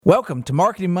Welcome to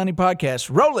Marketing Money Podcast.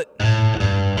 Roll it.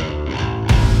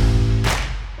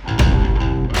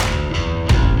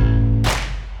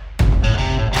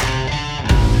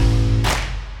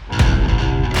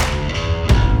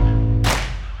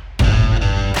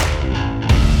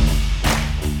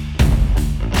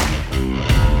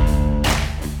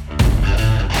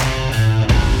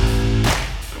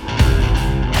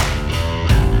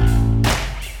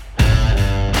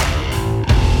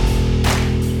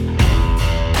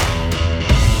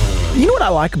 You know what I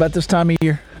like about this time of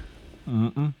year?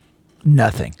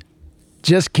 Nothing.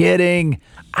 Just kidding.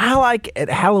 I like at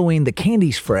Halloween the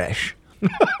candy's fresh.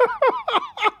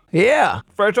 Yeah.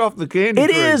 Fresh off the candy It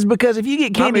tree. is, because if you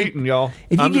get candy, I'm eating, y'all.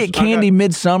 if you get candy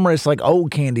midsummer, it's like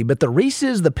old candy. But the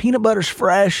Reese's, the peanut butter's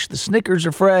fresh, the Snickers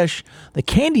are fresh. The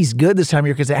candy's good this time of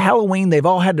year because at Halloween they've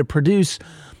all had to produce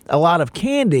a lot of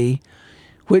candy,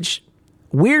 which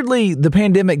weirdly the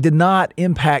pandemic did not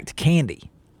impact candy.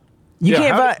 You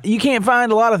can't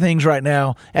find a lot of things right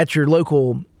now at your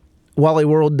local Wally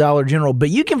World, Dollar General, but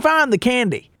you can find the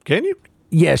candy. Can you?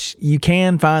 Yes, you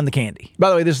can find the candy. By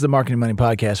the way, this is the Marketing Money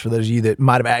Podcast for those of you that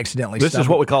might have accidentally This is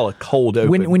what we call a cold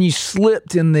open. when you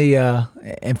slipped in the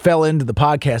and fell into the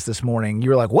podcast this morning, you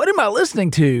were like, what am I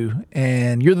listening to?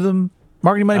 And you're the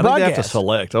Marketing Money I think Podcast. they have to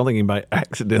select. I don't think anybody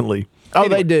accidentally. Oh,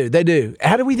 they do.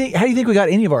 How do you think we got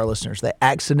any of our listeners that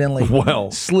accidentally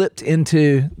slipped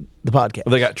into the podcast?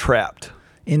 They got trapped.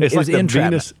 It It's was like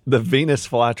entrapment. the Venus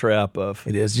flytrap of.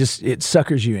 It is just, it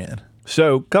suckers you in.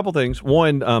 So, couple things.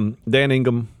 One, Dan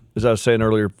Ingham, as I was saying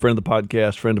earlier, friend of the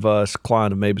podcast, friend of us,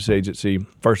 client of Mavis Agency,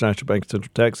 First National Bank of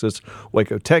Central Texas,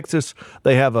 Waco, Texas.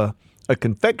 They have a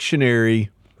confectionery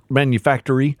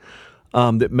manufactory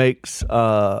that makes,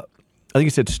 I think he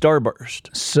said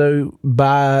Starburst. So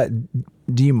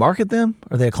do you market them?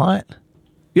 Are they a client?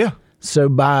 Yeah. So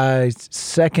by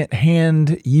second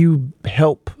hand, you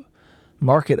help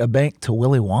market a bank to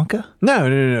Willy Wonka? No.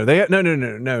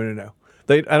 No.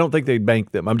 I don't think they'd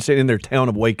bank them. I'm just saying in their town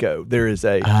of Waco, there's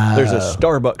a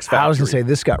Starbucks factory. I was going to say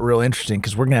this got real interesting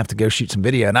because we're going to have to go shoot some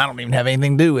video, and I don't even have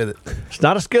anything to do with it. It's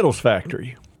not a Skittles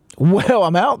factory. Well,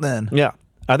 I'm out then. Yeah.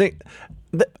 I think,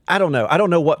 I don't know. I don't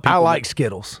know what people I like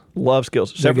Skittles. love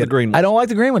Skittles, except for the green ones. I don't like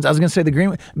the green ones. I was going to say the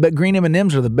green, but green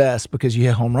M&Ms are the best because you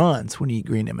hit home runs when you eat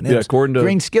green M&Ms. Yeah, according to-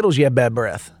 green Skittles, you have bad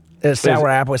breath. Sour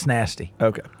apple, it's nasty.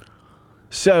 Okay.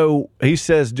 So he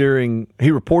says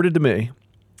he reported to me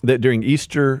that during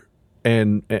Easter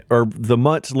or the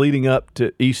months leading up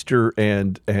to Easter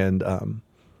and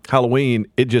Halloween,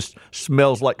 it just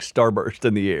smells like Starburst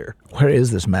in the air. Where is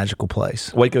this magical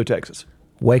place? Waco, Texas.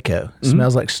 Waco.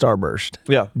 Smells like Starburst.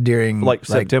 Yeah. During Like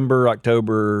September,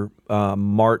 October,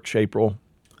 March, April.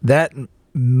 That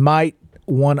might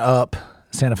one up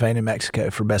Santa Fe, New Mexico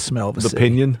for best smell of a city.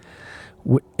 Pinion.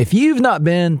 If you've not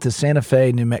been to Santa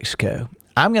Fe, New Mexico,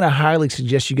 I'm going to highly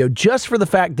suggest you go just for the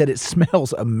fact that it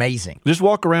smells amazing. Just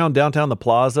walk around downtown the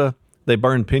plaza. They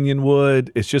burn pinion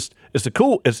wood. It's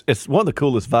one of the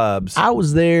coolest vibes. I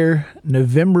was there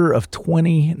November of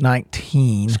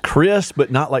 2019. Crisp,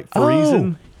 but not like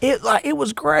freezing. It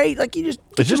was great. Like you just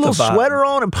get It's your just a little vibe. sweater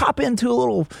on and pop into a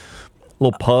little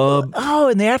Pub.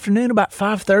 in the afternoon about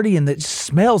 5:30, and it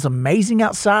smells amazing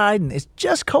outside, and it's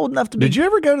just cold enough to be. Did you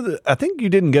ever go to I think you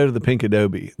didn't go to the Pink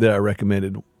Adobe that I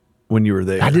recommended when you were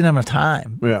there. I didn't have enough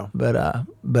time. Yeah.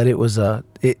 But it was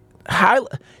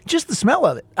just the smell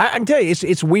of it. I can tell you,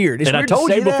 it's weird. It's And I weird told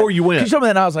to say you before you went. You told me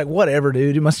that, and I was like, whatever,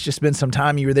 dude. It must have just been some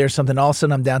time you were there, something. All of a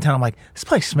sudden, I'm downtown. I'm like, this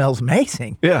place smells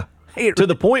amazing. Yeah. Hey, To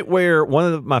the point where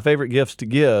one of my favorite gifts to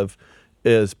give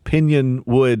is pinion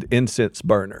wood incense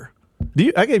burner.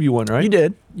 I gave you one, right? You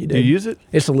did. Do you use it?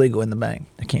 It's illegal in the bank.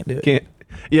 I can't do it. Can't.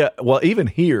 Yeah. Well, even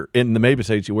here in the Mavis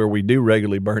Agency where we do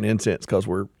regularly burn incense because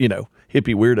we're,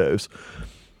 hippie weirdos,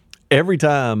 every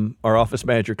time our office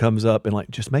manager comes up and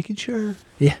just making sure.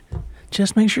 Yeah.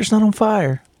 Just make sure it's not on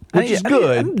fire. Which is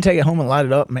good. I need to take it home and light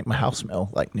it up and make my house smell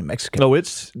like New Mexico. No,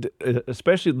 it's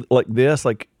especially like this,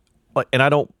 and I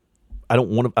don't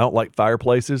like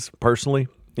fireplaces personally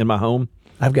in my home.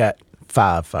 I've got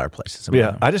 5 fireplaces in my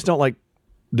home. I just don't like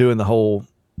doing the whole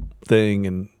thing,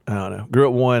 and I don't know. Grew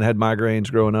up one, had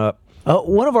migraines growing up.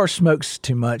 One of our smokes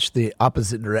too much the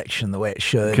opposite direction the way it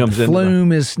should. Comes the into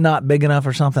flume is not big enough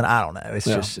or something. I don't know. It's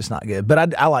just it's not good.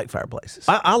 But I like fireplaces.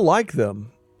 I like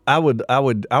them. I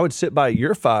would sit by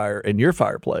your fire in your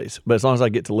fireplace, but as long as I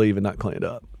get to leave and not clean it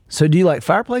up. So do you like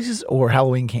fireplaces or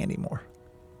Halloween candy more?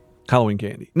 Halloween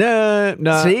candy. No.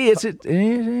 See, it's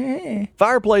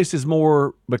Fireplace is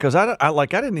more because I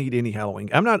didn't eat any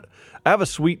Halloween. I have a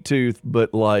sweet tooth,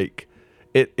 but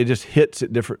it just hits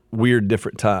at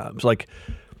different times. Like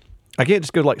I can't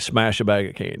just go like smash a bag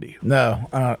of candy. No.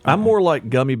 I'm more like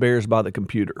gummy bears by the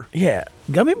computer. Yeah.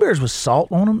 Gummy bears with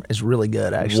salt on them is really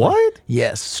good, actually. What?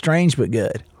 Yes. Strange but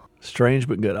good. Strange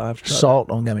but good. I've tried. Salt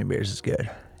on gummy bears is good.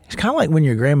 It's kind of like when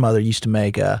your grandmother used to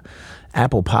make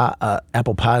apple pies,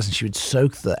 and she would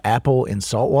soak the apple in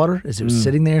salt water as it was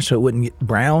sitting there so it wouldn't get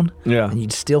brown. Yeah. And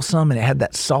you'd steal some, and it had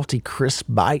that salty, crisp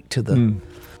bite to the...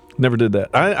 Never did that.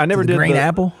 I never did green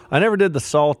apple? I never did the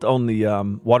salt on the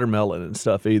watermelon and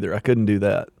stuff either. I couldn't do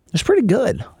that. It's pretty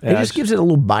good. Yeah, It just gives it a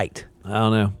little bite. I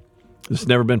don't know. It's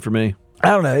never been for me. I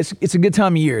don't know. It's a good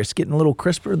time of year. It's getting a little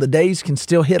crisper. The days can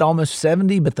still hit almost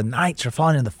 70, but the nights are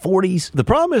falling in the 40s. The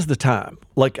problem is the time.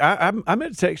 Like I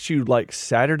meant to text you like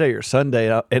Saturday or Sunday,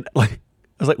 and like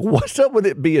I was like, "What's up with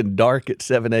it being dark at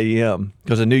 7 a.m.?"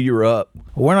 Because I knew you were up.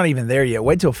 Well, we're not even there yet.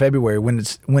 Wait till February when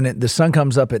the sun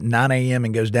comes up at 9 a.m.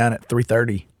 and goes down at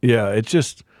 3:30. Yeah, it's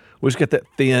just we just get that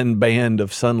thin band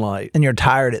of sunlight, And you're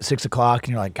tired at 6 o'clock,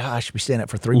 and you're like, "Gosh, I should be staying up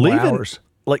for 3 more hours."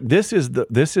 Like this is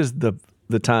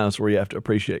the times where you have to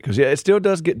appreciate, because it still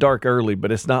does get dark early,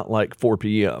 but it's not like 4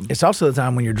 p.m. It's also the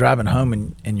time when you're driving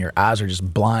home and your eyes are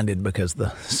just blinded because the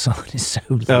sun is so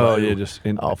low. Oh yeah, just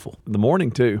awful. The morning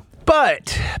too.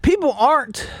 But people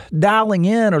aren't dialing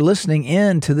in or listening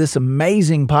in to this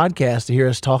amazing podcast to hear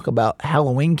us talk about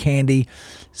Halloween candy,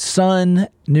 Sun,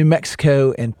 New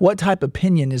Mexico, and what type of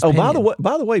pinyon is Oh, pinyon.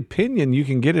 by the way, pinyon you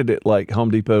can get it at like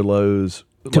Home Depot, Lowe's.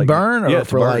 To burn or yeah,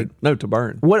 for to burn. like... No, to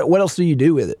burn. What else do you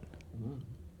do with it?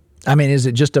 I mean, is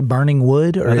it just a burning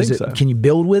wood, or I is think it? so. Can you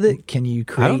build with it? Can you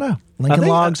create don't know. Lincoln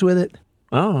logs with it?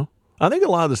 I don't know. I think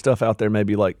a lot of the stuff out there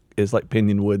maybe like is like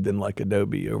pinyon wood than like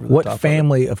adobe over the What top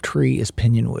family of tree is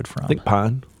pinyon wood from? I think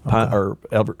pine or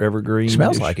evergreen.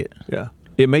 Smells like it. Yeah,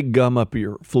 it may gum up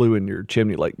your flue in your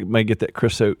chimney. Like it may get that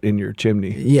creosote in your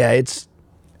chimney. Yeah, it's.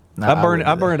 I burn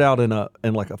it out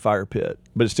in like a fire pit,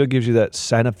 but it still gives you that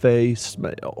Santa Fe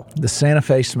smell. The Santa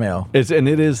Fe smell. It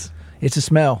is. It's a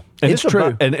smell. And It's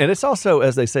true. and it's also,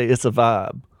 as they say, it's a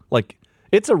vibe. Like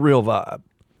it's a real vibe.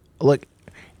 Look,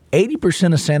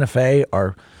 80% of Santa Fe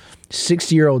are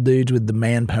 60-year-old dudes with the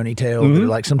man ponytail that are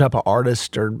like some type of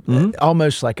artist or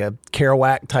almost like a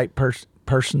Kerouac type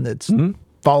person that's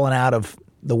fallen out of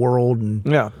the world and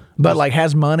Yeah. but like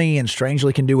has money and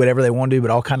strangely can do whatever they want to do, but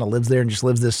all kind of lives there and just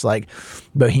lives this like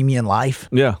bohemian life.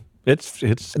 Yeah.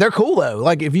 It's They're cool though.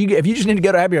 Like if you just need to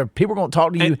go to happy hour, people are going to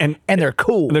talk to you and they're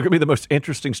cool. they're gonna be the most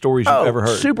interesting stories you've ever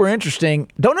heard. Super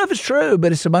interesting. Don't know if it's true,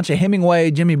 but it's a bunch of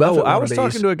Hemingway, Jimmy Buffett. I was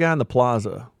talking to a guy in the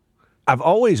plaza. I've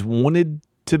always wanted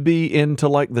to be into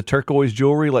like the turquoise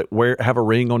jewelry, like have a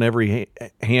ring on every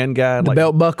hand guy, the like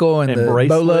belt buckle and the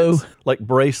bolo, like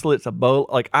bracelets, a bow.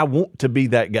 Like I want to be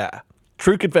that guy.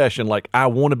 True confession, like I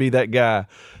want to be that guy,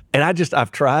 and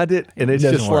I've tried it, and it's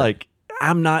just work. like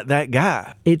I'm not that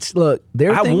guy. It's look.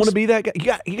 I want to be that guy. You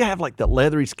got to have like the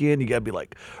leathery skin. You got to be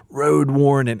like road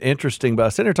worn and interesting. But I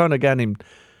was sitting there talking to a guy named,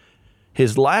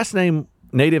 his last name,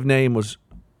 native name was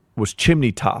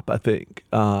Chimney Top, I think,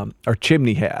 or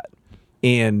Chimney Hat,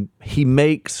 and he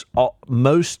makes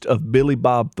most of Billy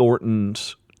Bob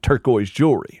Thornton's turquoise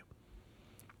jewelry.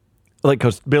 Like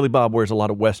because Billy Bob wears a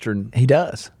lot of Western. He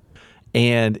does.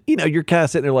 And, you're kind of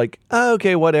sitting there like, oh,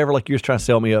 okay, whatever. Like you're just trying to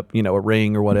sell me up, a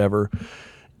ring or whatever.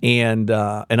 And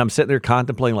I'm sitting there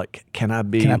contemplating like, can I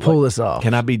pull this off?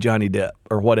 Can I be Johnny Depp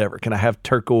or whatever? Can I have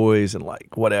turquoise and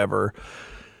like whatever?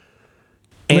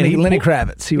 And Lenny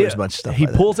Kravitz, he wears a bunch of stuff. He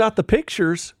like pulls out the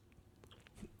pictures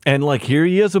and like, here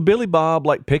he is with Billy Bob,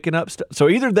 like picking up stuff. So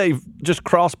either they've just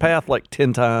crossed path like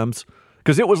 10 times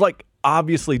because it was like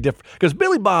obviously different. Because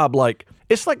Billy Bob, like,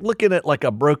 it's like looking at like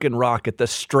a broken rock at the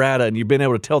strata, and you've been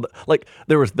able to tell that. Like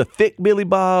there was the thick Billy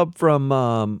Bob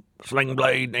from Sling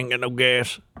Blade, Ain't Got No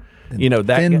Gas. That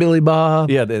Thin guy. Billy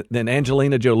Bob. Yeah, then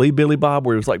Angelina Jolie Billy Bob,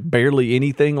 where it was like barely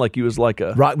anything. Like he was like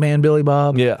a Rock band Billy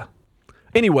Bob. Yeah.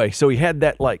 Anyway, so he had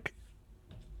that like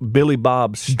Billy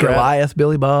Bob strap. Goliath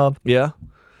Billy Bob. Yeah.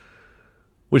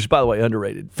 Which is, by the way,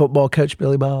 underrated. Football coach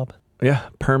Billy Bob. Yeah,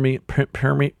 Permian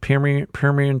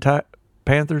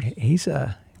Panthers. He's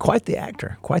quite the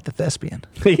actor, quite the thespian.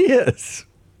 He is.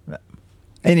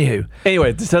 Anywho,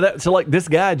 Anyway, so like this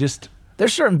guy just.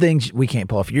 there's certain things we can't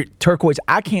pull off. You're turquoise.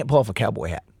 I can't pull off a cowboy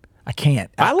hat. I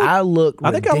can't. I think I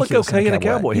look okay in a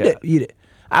cowboy hat. You do.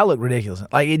 I look ridiculous.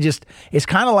 Like it's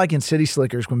kind of like in City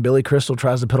Slickers when Billy Crystal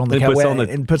tries to put on the cowboy hat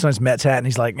and puts on his Mets hat and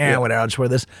he's like, whatever, I'll just wear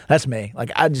this. That's me.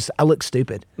 Like I look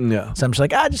stupid. Yeah. So I'm just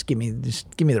like, just give me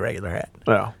the regular hat.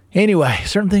 Yeah. Anyway,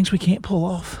 certain things we can't pull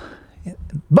off.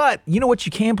 But you know what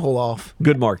you can pull off?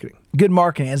 Good marketing. Good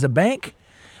marketing as a bank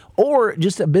or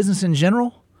just a business in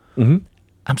general. Mm-hmm.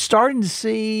 I'm starting to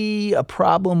see a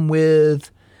problem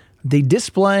with the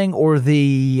displaying or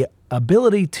the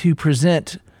ability to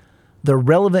present the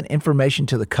relevant information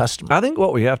to the customer. I think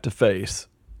what we have to face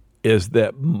is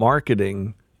that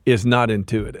marketing is not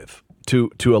intuitive to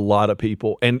a lot of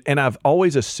people, and I've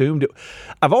always assumed it.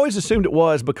 I've always assumed it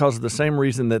was because of the same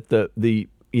reason that the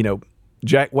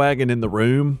jackwagon in the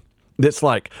room. That's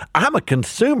like, I'm a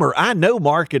consumer. I know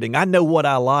marketing. I know what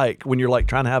I like. When you're like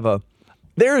trying to have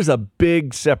there is a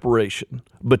big separation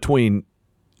between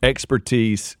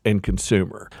expertise and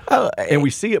consumer, and we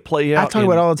see it play out. I talk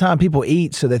about it all the time. People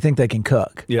eat so they think they can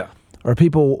cook. Yeah. Or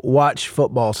people watch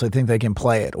football so they think they can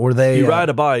play it. Or you ride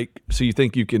a bike so you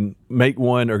think you can make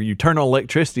one, or you turn on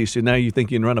electricity so now you think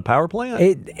you can run a power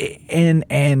plant.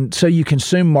 And so you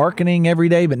consume marketing every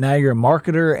day, but now you're a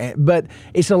marketer. But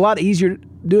it's a lot easier to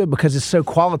do it because it's so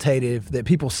qualitative that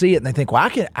people see it and they think, well,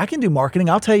 I can do marketing.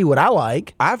 I'll tell you what I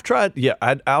like. I've tried. Yeah,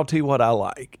 I'll tell you what I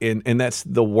like, and that's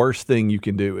the worst thing you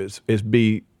can do is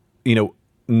be,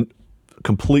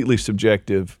 completely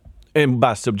subjective. And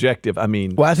by subjective, I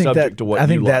mean subject to what you like. I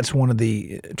think that's one of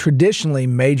the traditionally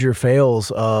major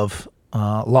fails of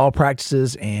law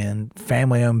practices and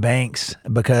family-owned banks,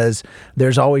 because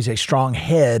there's always a strong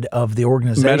head of the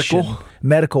organization.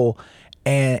 Medical,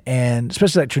 and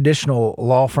especially like traditional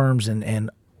law firms and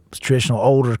traditional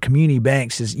older community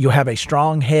banks, is you'll have a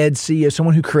strong head CEO,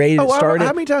 someone who created it, started.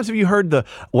 How many times have you heard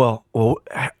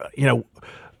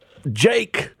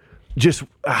Jake just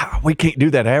we can't do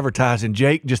that advertising.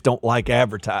 Jake just don't like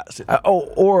advertising.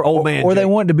 Or they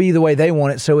want it to be the way they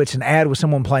want it, so it's an ad with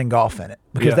someone playing golf in it,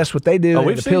 because that's what they do. And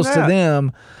it appeals to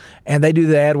them, and they do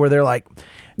the ad where they're like,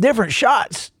 different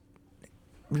shots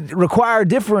require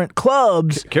different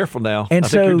clubs. Careful now. And I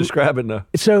think you're describing a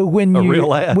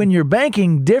real ad. When you're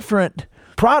banking different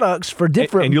products for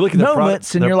different and you look at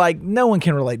moments, and you're like, no one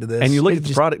can relate to this. And you look at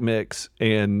the product mix,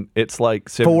 and it's like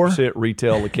 7%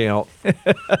 retail account.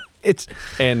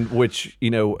 Which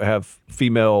have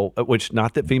female, which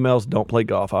not that females don't play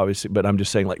golf, obviously, but I'm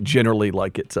just saying, like, generally,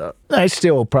 like, it's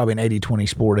still probably an 80-20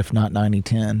 sport, if not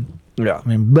 90-10. Yeah. I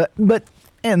mean, but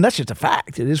and that's just a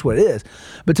fact. It is what it is.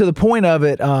 But to the point of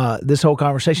it, this whole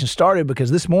conversation started because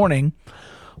this morning,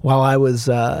 while I was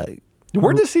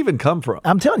where did this even come from?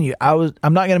 I'm telling you, I'm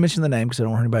not going to mention the name because I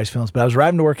don't want anybody's feelings, but I was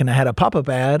driving to work and I had a pop-up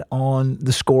ad on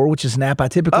The Score, which is an app I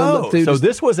typically look through. So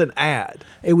this was an ad.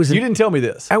 It was. You didn't tell me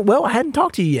this. I hadn't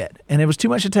talked to you yet, and it was too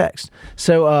much to text.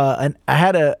 So I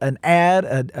had an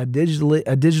ad, a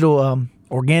digital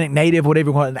organic native,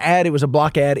 whatever you want, an ad. It was a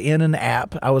block ad in an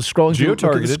app. I was scrolling through, looking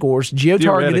at the scores.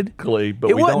 Geo-targeted. But we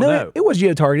don't know. It was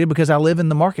geo-targeted because I live in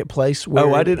the marketplace where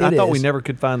I thought we never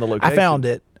could find the location. I found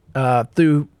it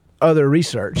through other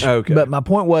research. Okay. But my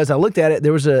point was, I looked at it,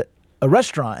 there was a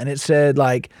restaurant, and it said,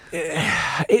 like,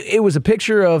 it was a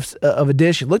picture of a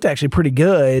dish. It looked actually pretty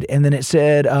good. And then it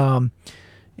said,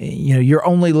 your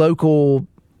only local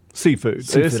seafood.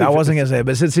 I wasn't going to say it,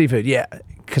 but it said seafood. Yeah.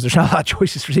 Because there's not a lot of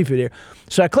choices for seafood here.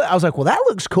 So I was like, well, that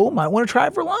looks cool. Might want to try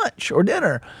it for lunch or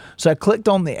dinner. So I clicked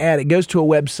on the ad. It goes to a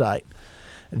website.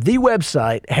 The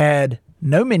website had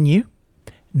no menu,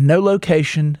 no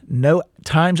location, no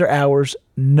times or hours,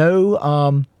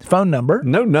 no phone number.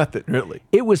 No nothing, really.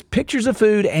 It was pictures of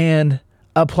food and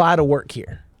apply to work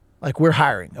here. Like, we're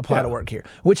hiring, apply to work here.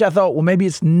 Which I thought, well, maybe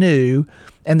it's new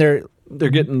and they're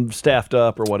getting staffed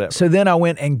up or whatever. So then I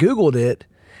went and Googled it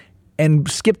and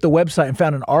skipped the website and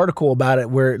found an article about it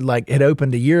where it had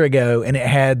opened a year ago, and it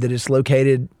had that it's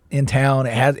located in town.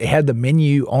 It had the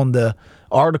menu on the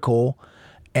article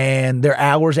and their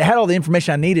hours. It had all the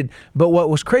information I needed. But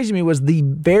what was crazy to me was the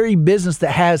very business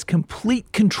that has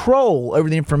complete control over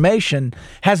the information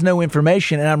has no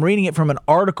information. And I'm reading it from an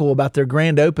article about their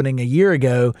grand opening a year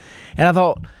ago. And I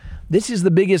thought, this is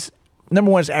the biggest,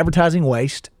 number one, it's advertising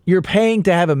waste. You're paying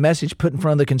to have a message put in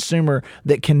front of the consumer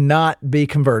that cannot be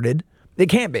converted. It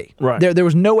can't be. Right. There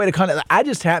was no way to contact. I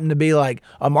just happened to be like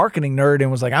a marketing nerd and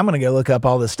was like, I'm going to go look up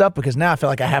all this stuff because now I feel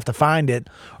like I have to find it.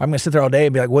 Or I'm going to sit there all day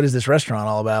and be like, what is this restaurant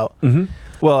all about? Mm-hmm.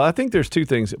 Well, I think there's two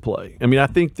things at play. I mean, I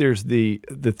think there's the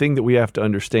thing that we have to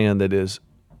understand that is,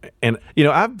 and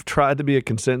I've tried to be a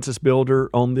consensus builder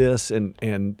on this,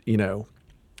 and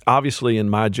obviously in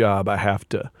my job I have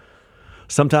to.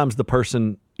 Sometimes the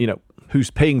person who's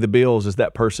paying the bills is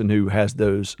that person who has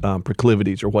those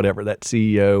proclivities or whatever, that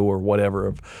CEO or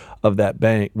whatever of that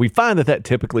bank. We find that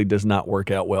typically does not work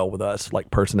out well with us,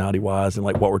 like personality-wise and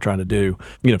like what we're trying to do.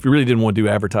 If you really didn't want to do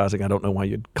advertising, I don't know why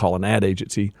you'd call an ad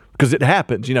agency, because it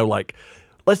happens, like,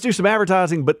 let's do some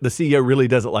advertising, but the CEO really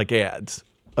doesn't like ads.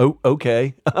 Oh,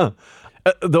 okay.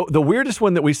 The weirdest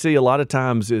one that we see a lot of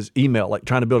times is email, like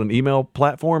trying to build an email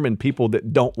platform, and people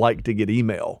that don't like to get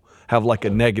email have like a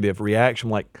negative reaction,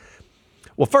 like,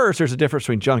 well, first, there's a difference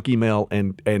between junk email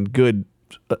and good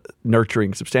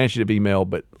nurturing substantive email,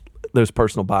 but those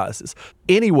personal biases.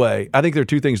 Anyway, I think there are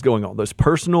two things going on. Those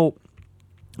personal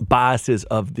biases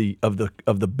of the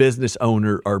business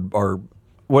owner, or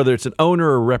whether it's an owner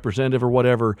or representative or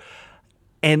whatever.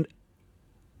 And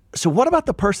so what about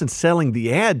the person selling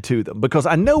the ad to them? Because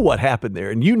I know what happened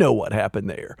there, and you know what happened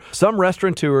there. Some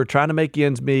restaurateur trying to make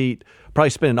ends meet, probably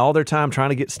spending all their time trying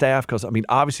to get staff, because, I mean,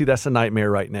 obviously that's a nightmare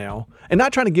right now. And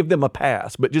not trying to give them a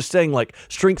pass, but just saying, like,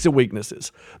 strengths and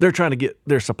weaknesses. They're trying to get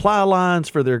their supply lines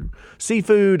for their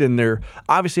seafood, and they're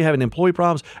obviously having employee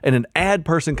problems. And an ad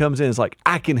person comes in and is like,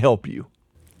 I can help you.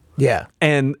 Yeah.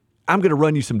 And I'm going to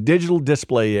run you some digital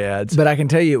display ads. But I can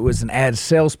tell you it was an ad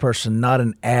salesperson, not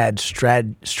an ad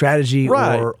strategy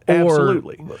or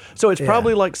absolutely. So it's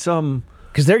probably like some...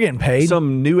 Because they're getting paid.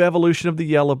 Some new evolution of the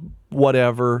yellow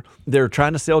whatever. They're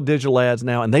trying to sell digital ads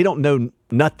now, and they don't know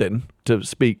nothing, to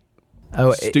speak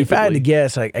stupidly. If I had to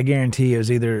guess, I guarantee it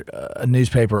was either a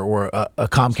newspaper or a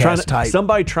Comcast type.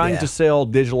 Somebody trying to sell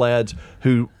digital ads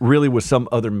who really was some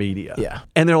other media. Yeah.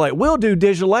 And they're like, we'll do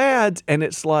digital ads. And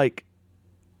it's like,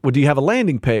 well, do you have a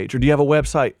landing page or do you have a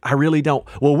website? I really don't.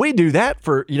 Well, we do that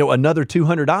for, another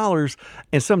 $200,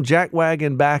 and some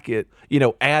jackwagon back at,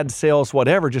 ad sales,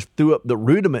 whatever, just threw up the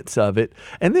rudiments of it.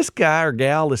 And this guy or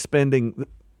gal is spending,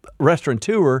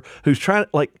 restaurateur who's trying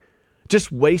to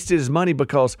just wasted his money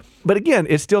but again,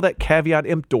 it's still that caveat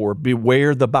emptor,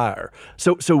 beware the buyer.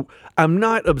 So I'm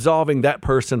not absolving that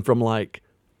person from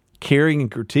caring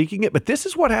and critiquing it, but this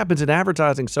is what happens in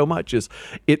advertising so much is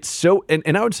it's so,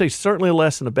 and I would say certainly a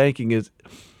lesson of banking is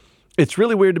it's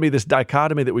really weird to me, this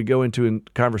dichotomy that we go into in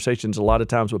conversations a lot of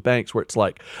times with banks, where it's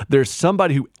like there's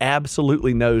somebody who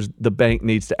absolutely knows the bank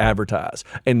needs to advertise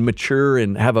and mature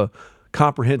and have a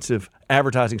comprehensive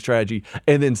advertising strategy,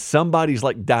 and then somebody's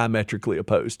diametrically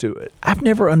opposed to it. I've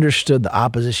never understood the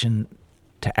opposition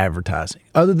to advertising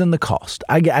other than the cost.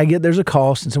 I get there's a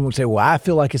cost, and someone would say, well, I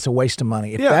feel like it's a waste of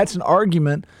money. If that's an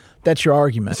argument, that's your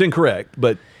argument. It's incorrect,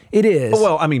 but it is.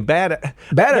 Well, I mean, bad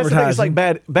advertising. It's like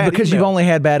bad because email. You've only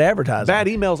had bad advertising. Bad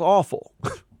email's awful.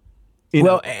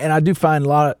 And I do find a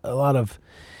lot of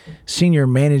senior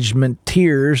management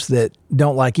tiers that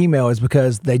don't like email is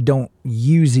because they don't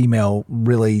use email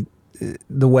really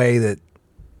the way that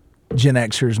Gen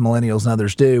Xers, millennials, and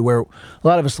others do, where a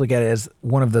lot of us look at it as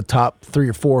one of the top 3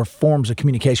 or 4 forms of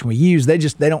communication we use. They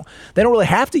don't really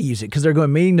have to use it because they're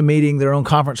going meeting to meeting, their own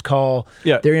conference call.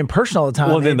 Yeah. They're in person all the time.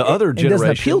 Well, then the other generation, it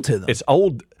doesn't appeal to them. It's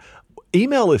old.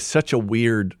 Email is such a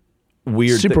weird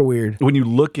super thing. Weird. When you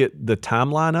look at the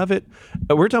timeline of it,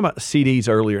 we were talking about CDs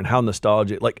earlier and how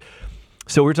nostalgic.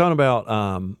 So we were talking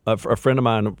about a friend of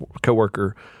mine, a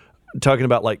coworker, talking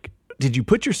about did you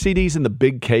put your CDs in the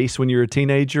big case when you were a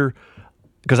teenager?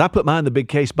 Because I put mine in the big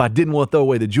case, but I didn't want to throw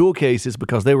away the jewel cases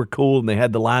because they were cool and they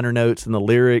had the liner notes and the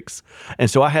lyrics. And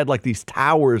so I had these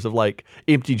towers of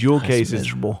empty jewel cases.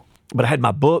 Miserable. But I had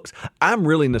my books. I'm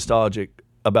really nostalgic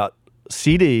about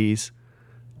CDs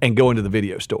and going to the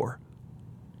video store.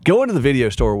 Going to the video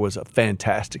store was a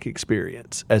fantastic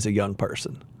experience as a young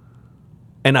person.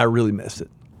 And I really miss it.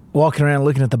 Walking around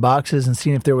looking at the boxes and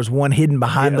seeing if there was one hidden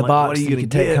behind the box that you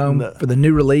could take home for the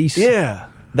new release. Yeah.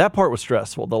 That part was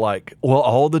stressful.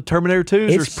 All the Terminator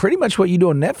 2s It's pretty much what you do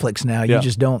on Netflix now. You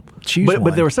just don't choose one.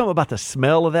 But there was something about the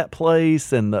smell of that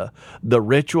place and the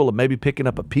ritual of maybe picking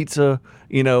up a pizza,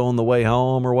 on the way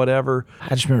home or whatever.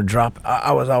 I just remember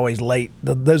I was always late.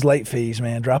 Those late fees,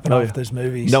 man, dropping off those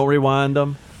movies. Don't rewind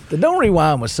them. The don't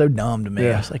rewind was so dumb to me.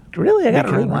 I was like, really? I got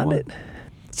to rewind it?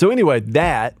 So anyway,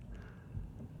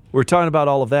 we're talking about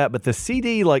all of that, but the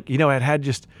CD, it had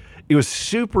just, it was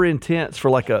super intense for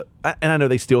and I know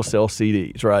they still sell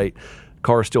CDs, right?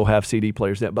 Cars still have CD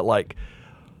players in it, but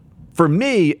for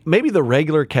me, maybe the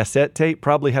regular cassette tape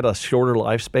probably had a shorter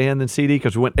lifespan than CD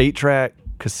because we went 8-track,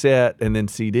 cassette, and then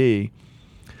CD.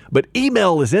 But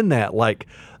email is in that.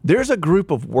 There's a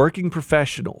group of working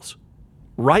professionals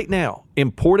right now,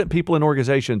 important people in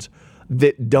organizations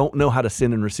that don't know how to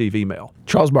send and receive email.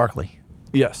 Charles Barkley.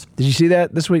 Yes. Did you see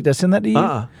that this week? Did I send that to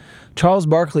you? Charles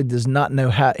Barkley does not know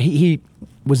how. He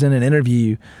was in an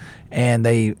interview, and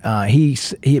he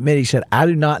admitted, he said, I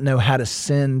do not know how to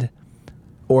send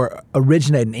or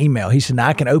originate an email. He said, now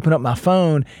I can open up my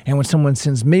phone, and when someone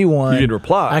sends me one, you can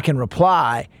reply. I can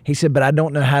reply. He said, but I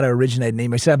don't know how to originate an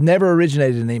email. He said, I've never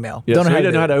originated an email. Yeah, he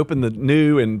doesn't know how to open the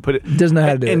new and put it. Doesn't know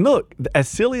how to do it. And look, as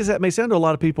silly as that may sound to a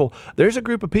lot of people, there's a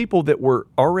group of people that were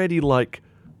already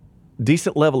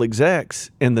decent level execs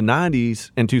in the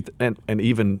 90s and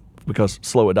even because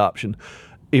slow adoption,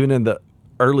 even in the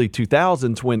early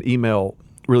 2000s when email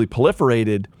really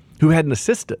proliferated, who had an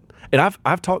assistant. And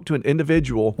I've talked to an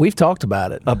individual. We've talked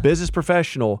about it. A business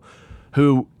professional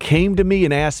who came to me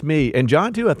and asked me, and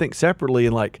John too, I think separately,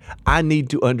 and like, I need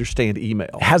to understand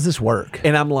email. How's this work?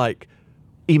 And I'm like,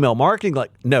 email marketing?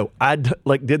 Like, no, I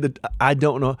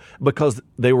don't know, because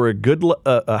they were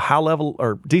a high level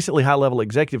or decently high level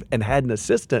executive and had an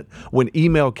assistant when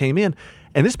email came in.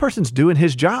 And this person's doing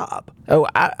his job. Oh,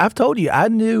 I've told you, I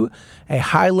knew a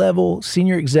high-level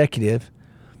senior executive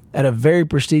at a very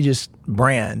prestigious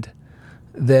brand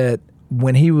that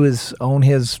when he was on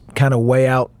his kind of way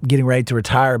out, getting ready to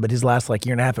retire, but his last like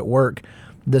year and a half at work,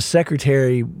 the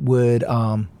secretary would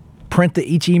print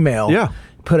each email. Yeah.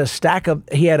 Put a stack of,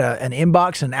 he had an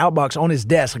inbox and an outbox on his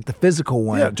desk, like the physical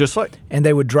one. Yeah, just like. And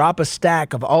they would drop a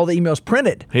stack of all the emails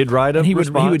printed. He'd write a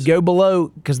response. He would go below,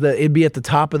 because it'd be at the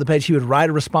top of the page. He would write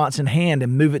a response in hand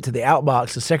and move it to the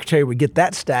outbox. The secretary would get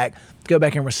that stack, go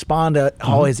back and respond to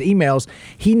all his emails.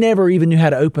 He never even knew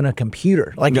how to open a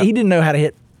computer. Like, he didn't know how to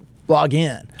hit log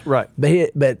in. Right.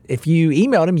 But if you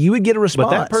emailed him, you would get a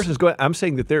response. But that person's going, I'm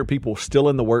saying that there are people still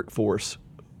in the workforce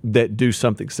that do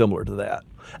something similar to that.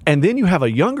 And then you have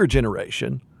a younger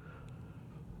generation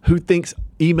who thinks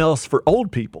email's for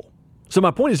old people. So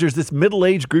my point is, there's this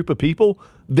middle-aged group of people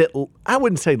that I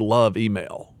wouldn't say love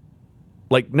email.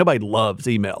 Like, nobody loves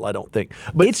email, I don't think.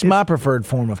 But it's my preferred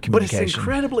form of communication. But it's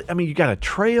incredibly, I mean, you got a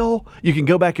trail. You can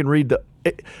go back and read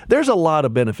there's a lot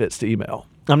of benefits to email.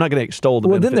 I'm not going to extol the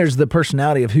benefits. Then there's the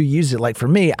personality of who uses it. Like for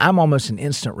me, I'm almost an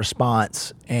instant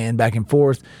response and back and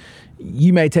forth.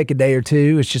 You may take a day or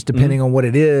two. It's just depending on what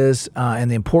it is and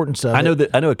the importance of it.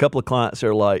 I know a couple of clients that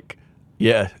are like,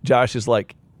 yeah, Josh is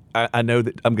like, I know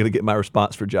that I'm going to get my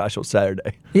response for Josh on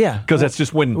Saturday. Yeah. Because that's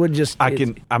just when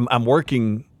I'm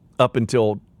working up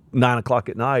until 9 o'clock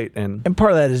at night. And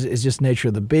part of that is just nature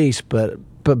of the beast. But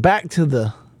back to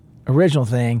the original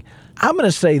thing, I'm going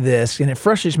to say this, and it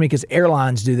frustrates me because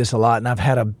airlines do this a lot, and I've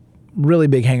had a really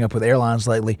big hang up with airlines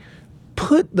lately.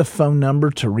 Put the phone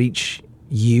number to reach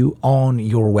you on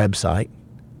your website.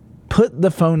 Put the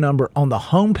phone number on the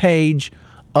homepage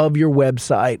of your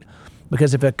website,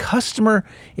 because if a customer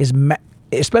is,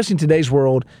 especially in today's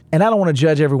world, and I don't want to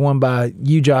judge everyone by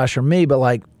you, Josh, or me, but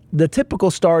like the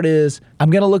typical start is, I'm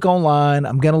going to look online,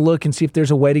 I'm going to look and see if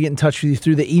there's a way to get in touch with you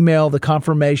through the email, the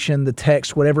confirmation, the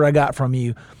text, whatever I got from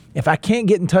you. If I can't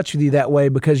get in touch with you that way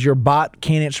because your bot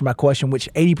can't answer my question, which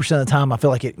 80% of the time I feel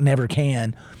like it never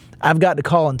can, I've got to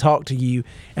call and talk to you.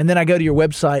 And then I go to your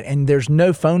website and there's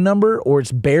no phone number, or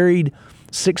it's buried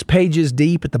 6 pages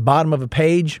deep at the bottom of a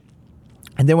page.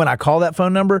 And then when I call that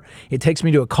phone number, it takes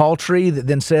me to a call tree that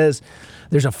then says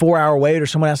there's a 4-hour wait or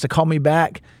someone has to call me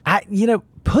back.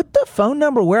 Put the phone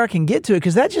number where I can get to it,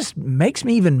 because that just makes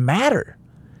me even madder.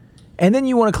 And then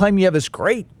you want to claim you have this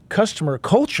great customer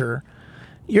culture.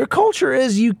 Your culture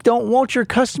is you don't want your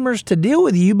customers to deal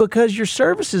with you because your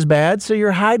service is bad, so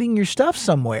you're hiding your stuff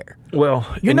somewhere. Well,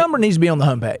 your number needs to be on the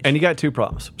homepage. And you got 2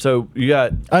 problems. So you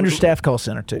got understaffed call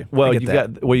center too. Well,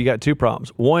 you got 2 problems.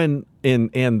 One,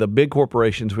 in the big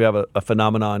corporations, we have a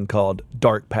phenomenon called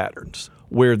dark patterns,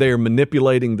 where they're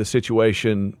manipulating the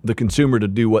situation, the consumer, to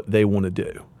do what they want to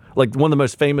do. Like, one of the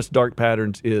most famous dark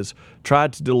patterns is try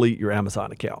to delete your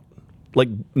Amazon account. Like,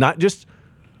 not just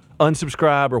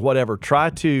unsubscribe or whatever. Try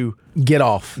to get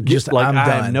off. Just like, I'm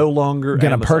done. I'm no longer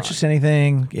going to purchase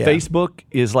anything. Yeah. Facebook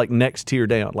is like next tier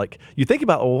down. Like, you think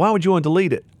about, well, why would you want to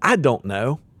delete it? I don't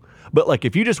know. But like,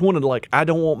 if you just wanted to, like, I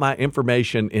don't want my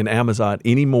information in Amazon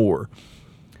anymore,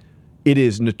 it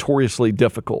is notoriously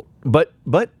difficult. But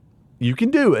you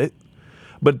can do it.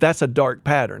 But that's a dark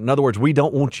pattern. In other words, we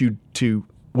don't want you to.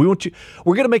 We're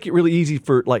going to make it really easy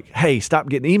for, like, hey, stop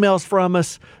getting emails from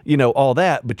us, all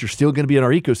that, but you're still going to be in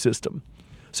our ecosystem.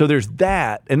 So there's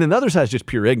that. And then the other side is just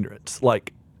pure ignorance.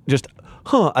 Like, just,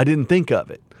 I didn't think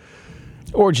of it.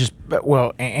 Or just, but I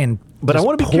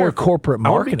want to be careful. Corporate marketing.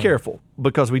 I want to be careful,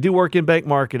 because we do work in bank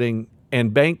marketing,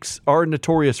 and banks are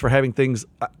notorious for having things.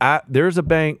 There's a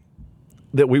bank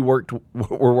that we're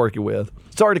working with.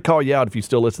 Sorry to call you out if you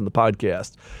still listen to the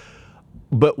podcast,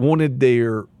 but wanted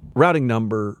their routing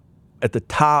number at the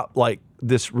top, like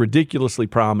this ridiculously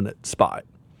prominent spot.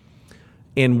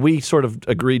 And we sort of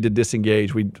agreed to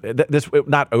disengage.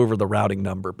 Not over the routing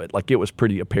number, but like, it was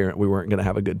pretty apparent we weren't going to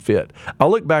have a good fit. I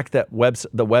look back at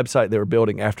the website they were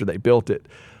building after they built it.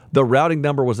 The routing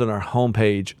number was on our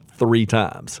homepage 3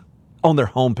 times. On their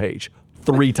homepage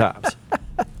 3 times.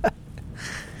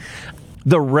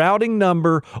 The routing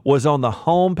number was on the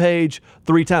homepage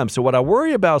 3 times. So what I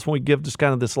worry about is when we give just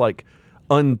kind of this like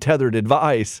untethered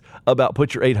advice about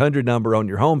put your 800 number on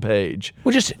your homepage,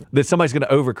 that somebody's going to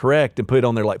overcorrect and put it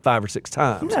on there like 5 or 6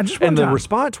 times. Yeah, just one time. The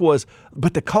response was,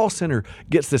 but the call center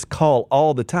gets this call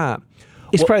all the time.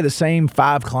 It's probably the same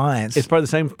 5 clients. It's probably the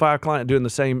same 5 clients doing the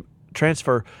same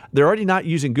transfer, they're already not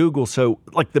using Google. So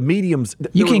like the mediums,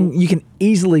 you can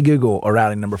easily Google a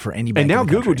routing number for any bank. and now in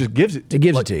the Google country. just gives it. It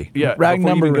gives it to you. Yeah, routing before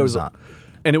you number even go goes to the- on.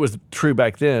 And it was true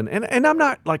back then. And I'm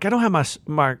not like I don't have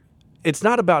my. It's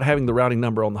not about having the routing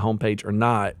number on the homepage or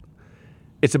not.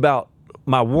 It's about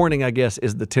my warning, I guess,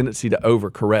 is the tendency to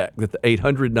overcorrect that the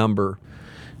 800 number.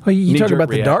 Well, you talk knee-jerk about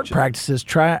the dark reaction. practices.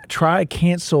 Try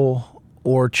cancel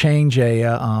or change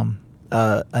an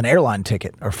airline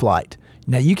ticket or flight.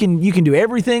 Now you can do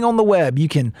everything on the web. You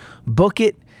can book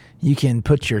it. You can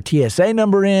put your TSA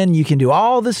number in. You can do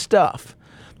all this stuff.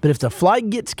 But if the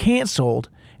flight gets canceled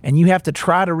and you have to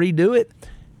try to redo it,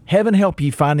 heaven help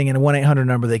you finding a 1-800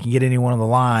 number that can get anyone on the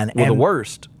line. Well, and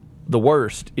the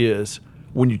worst is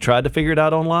when you tried to figure it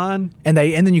out online. and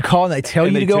then you call and they tell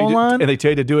you to go online. And they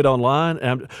tell you to do it online.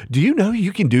 And do you know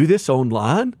you can do this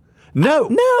online? No.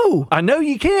 No. I know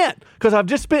you can't because I've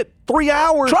just spent 3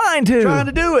 hours Trying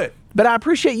to do it. But I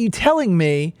appreciate you telling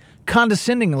me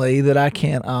condescendingly that I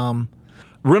can't.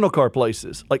 Rental car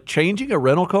places, like changing a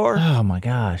rental car, Oh my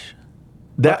gosh.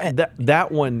 that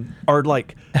one, or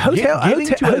like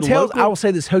Hotels. local- I will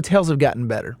say this: hotels have gotten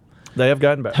better. they have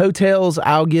gotten better. Hotels,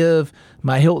 I'll give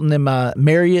my Hilton and my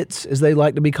Marriott's, as they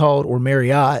like to be called, or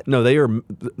Marriott. No,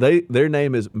 their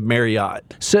name is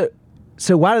Marriott.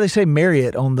 So why do they say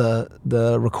Marriott on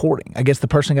the recording? I guess the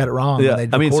person got it wrong. Yeah, when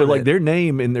they I mean, so recorded like it. their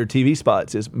name in their TV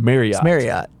spots is Marriott. It's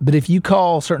Marriott. But if you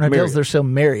call certain hotels, Marriott. they're still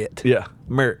Marriott. Yeah,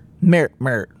 Marriott.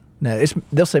 Marriott. No,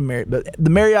 they'll say Marriott, but the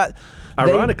Marriott.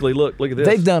 Ironically, look at this.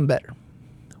 They've done better.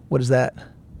 What is that?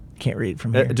 Can't read it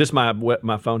from here. Just my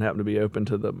phone happened to be open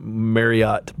to the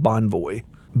Marriott Bonvoy.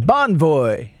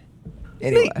 Bonvoy.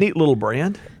 Anyway, Neat little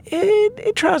brand.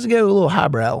 it tries to go a little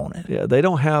highbrow on it. Yeah, they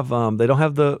don't have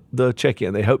the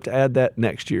check-in. They hope to add that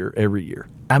next year, every year.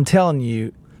 I'm telling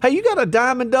you, Hey, you got a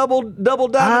double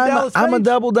diamond Dallas I'm a Page?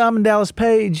 double diamond Dallas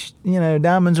Page. You know,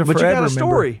 diamonds are But forever. you got a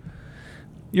story.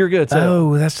 You're good.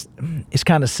 Oh, it's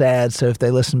kind of sad. So if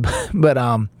they listen, but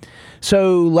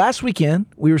so last weekend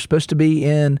we were supposed to be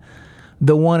in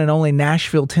the one and only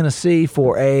Nashville, Tennessee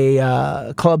for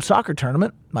a club soccer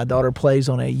tournament. My daughter plays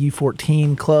on a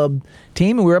U14 club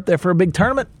team, and we were up there for a big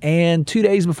tournament. And 2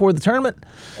 days before the tournament,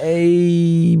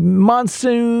 a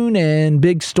monsoon and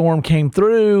big storm came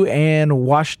through and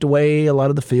washed away a lot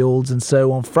of the fields. And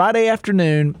so on Friday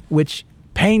afternoon, which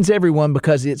pains everyone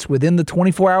because it's within the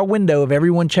 24-hour window of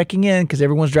everyone checking in because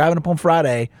everyone's driving up on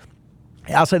Friday.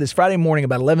 I'll say this Friday morning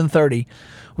about 11:30,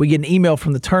 we get an email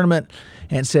from the tournament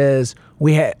and it says,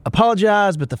 we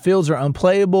apologize, but the fields are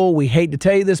unplayable. We hate to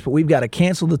tell you this, but we've got to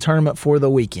cancel the tournament for the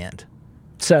weekend.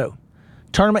 So,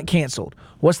 tournament canceled.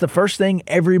 What's the first thing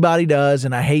everybody does?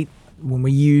 And I hate when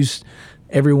we use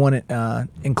everyone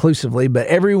inclusively, but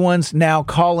everyone's now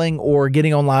calling or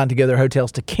getting online to go to their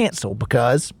hotels to cancel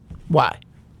because why?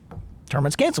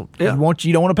 Tournament's canceled. Yeah.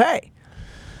 You don't want to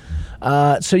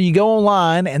pay. So you go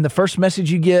online, and the first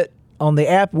message you get on the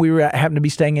app, happened to be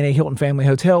staying in a Hilton family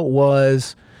hotel,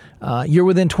 was you're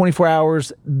within 24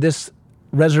 hours. This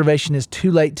reservation is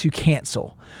too late to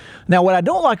cancel. Now, what I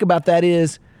don't like about that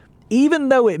is, even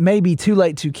though it may be too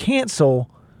late to cancel,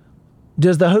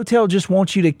 does the hotel just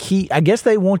want you to keep? I guess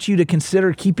they want you to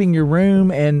consider keeping your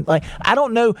room, and I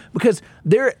don't know, because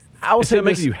I will say It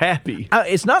makes this, you happy.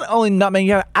 it's not only not making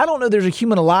you happy, I don't know there's a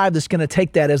human alive that's going to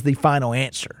take that as the final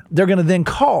answer. They're going to then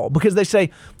call because they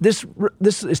say this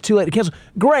is too late to cancel.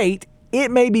 Great, it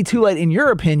may be too late in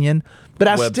your opinion, but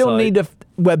I still need to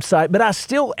website. But I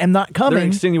still am not coming. They're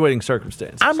extenuating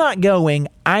circumstances. I'm not going.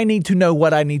 I need to know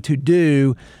what I need to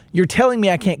do. You're telling me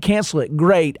I can't cancel it.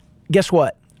 Great. Guess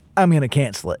what? I'm going to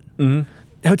cancel it.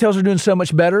 Mm-hmm. Hotels are doing so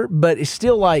much better, but it's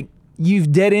still like,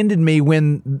 you've dead-ended me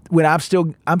when I'm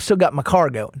still got my car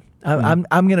going. I'm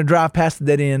going to drive past the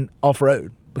dead end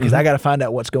off-road because I got to find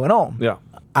out what's going on. Yeah.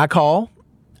 I call.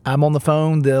 I'm on the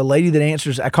phone. The lady that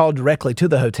answers, I call directly to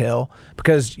the hotel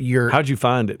because How'd you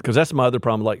find it? Because that's my other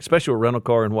problem, like, especially with rental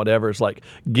car and whatever. It's like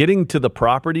getting to the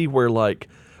property where, like,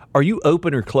 are you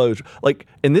open or closed? Like,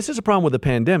 and this is a problem with the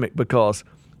pandemic because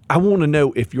I want to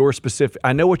know if you're specific.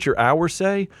 I know what your hours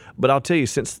say, but I'll tell you,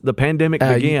 since the pandemic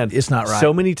began, it's not right.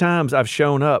 So many times I've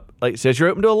shown up, like, it says you're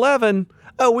open to 11.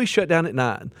 Oh, we shut down at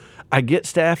 9. I get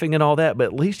staffing and all that, but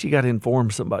at least you got to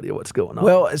inform somebody of what's going on.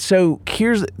 Well, so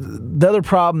here's the other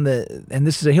problem and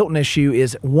this is a Hilton issue,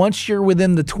 is once you're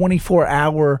within the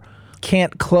 24-hour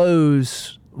can't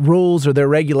close rules or their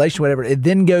regulation, whatever, it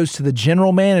then goes to the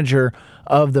general manager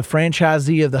of the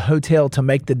franchisee of the hotel to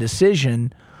make the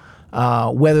decision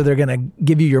whether they're going to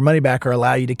give you your money back or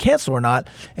allow you to cancel or not.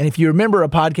 And if you remember a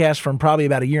podcast from probably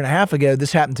about a year and a half ago,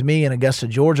 this happened to me in Augusta,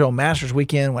 Georgia on Masters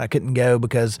weekend when I couldn't go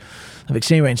because of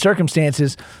extenuating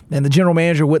circumstances. And the general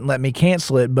manager wouldn't let me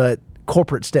cancel it, but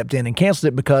corporate stepped in and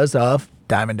canceled it because of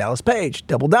Diamond Dallas Page,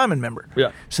 double diamond member.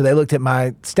 Yeah. So they looked at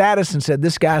my status and said,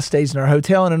 this guy stays in our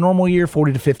hotel in a normal year,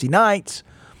 40 to 50 nights.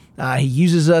 He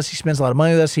uses us. He spends a lot of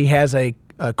money with us. He has a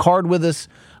card with us.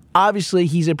 Obviously,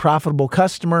 he's a profitable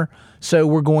customer, so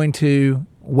we're going to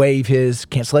waive his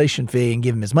cancellation fee and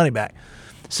give him his money back.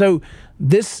 So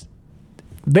this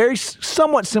very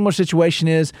somewhat similar situation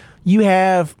is you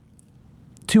have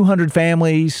 200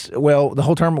 families. Well, the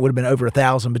whole tournament would have been over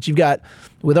 1,000, but you've got,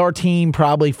 with our team,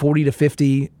 probably 40 to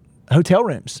 50 hotel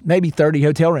rooms, maybe 30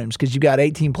 hotel rooms, because you've got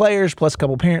 18 players plus a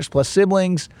couple parents plus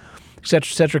siblings, et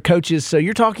cetera, coaches. So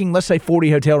you're talking, let's say, 40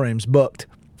 hotel rooms booked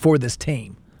for this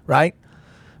team, right?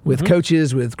 With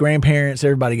coaches, with grandparents,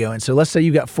 everybody going. So let's say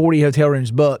you've got 40 hotel rooms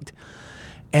booked,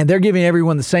 and they're giving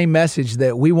everyone the same message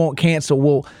that we won't cancel.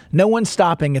 Well, no one's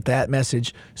stopping at that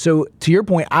message. So to your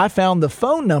point, I found the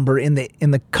phone number in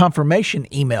the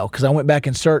confirmation email because I went back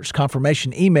and searched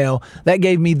confirmation email. That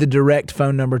gave me the direct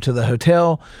phone number to the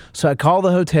hotel. So I call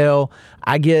the hotel.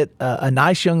 I get a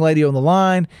nice young lady on the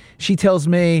line. She tells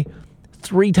me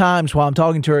 3 times while I'm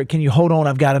talking to her, can you hold on?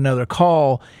 I've got another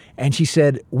call. And she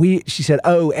said,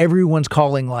 oh, everyone's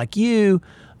calling like you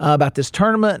about this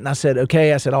tournament. And I said,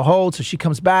 okay. I said, I'll hold. So she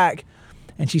comes back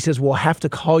and she says, we'll have to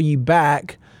call you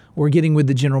back. We're getting with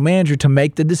the general manager to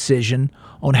make the decision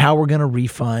on how we're going to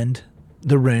refund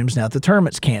the rooms now that the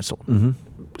tournament's canceled. Mm-hmm.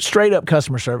 Straight up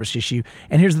customer service issue.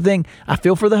 And here's the thing. I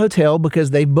feel for the hotel because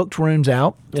they've booked rooms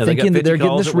out thinking that they're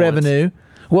getting this revenue.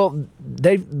 Well,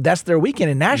 that's their weekend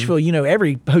in Nashville. You know,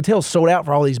 every hotel's sold out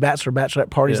for all these bachelorette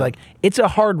parties. Yeah. Like, it's a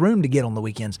hard room to get on the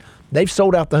weekends. They've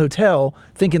sold out the hotel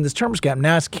thinking this tournament's got.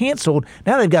 Now it's canceled.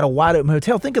 Now they've got a wide open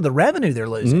hotel. Think of the revenue they're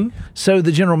losing. So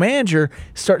the general manager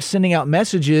starts sending out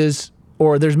messages,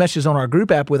 or there's messages on our group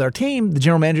app with our team. The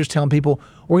general manager's telling people,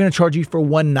 we're going to charge you for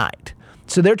one night.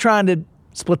 So they're trying to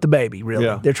split the baby, really.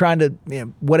 Yeah. They're trying to,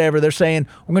 whatever. They're saying,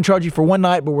 we're going to charge you for one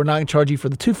night, but we're not going to charge you for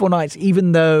the 2 full nights,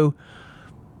 even though,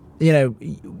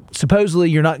 supposedly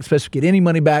you're not supposed to get any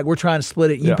money back. We're trying to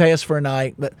split it. You pay us for a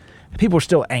night, but people are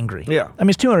still angry. Yeah. I mean,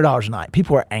 it's $200 a night.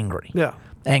 People are angry. Yeah.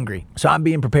 Angry. So I'm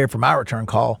being prepared for my return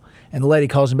call, and the lady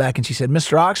calls me back, and she said,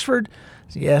 Mr. Oxford?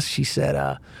 Said, yes. She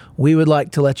said, we would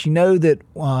like to let you know that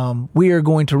we are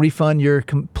going to refund your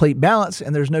complete balance,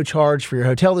 and there's no charge for your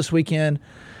hotel this weekend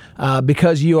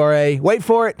because you are a, wait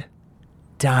for it,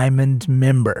 Diamond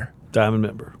member. Diamond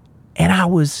member. And I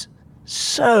was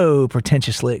so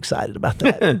pretentiously excited about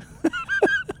that.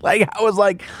 Like, I was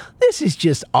like, this is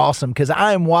just awesome, because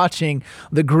I am watching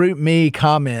the group me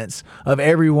comments of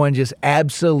everyone just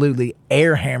absolutely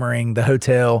air hammering the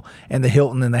hotel and the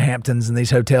Hilton and the Hamptons and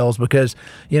these hotels because,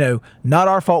 not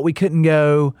our fault we couldn't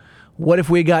go. What if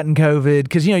we had gotten COVID?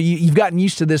 Because, you've gotten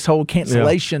used to this whole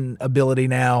cancellation ability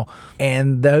now.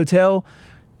 And the hotel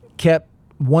kept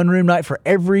one room night for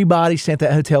everybody staying at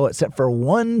that hotel except for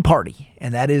one party,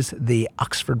 and that is the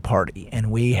Oxford party.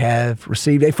 And we have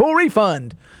received a full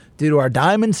refund due to our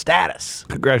diamond status.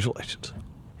 Congratulations.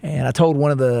 And I told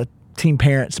one of the team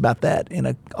parents about that in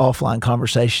an offline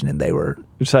conversation, and they were...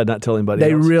 You decided not to tell anybody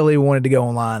They else. really wanted to go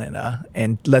online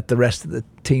and let the rest of the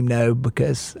team know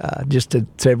because just so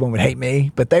everyone would hate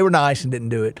me. But they were nice and didn't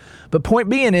do it. But point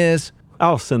being is...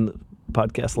 I'll send the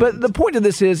podcast links. But the point of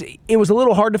this is, it was a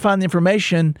little hard to find the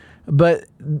information, but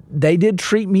they did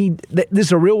treat me... This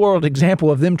is a real-world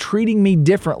example of them treating me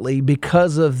differently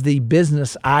because of the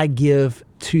business I give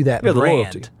to that brand. The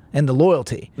loyalty. And the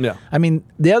loyalty. Yeah. I mean,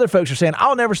 the other folks are saying,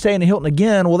 I'll never stay in a Hilton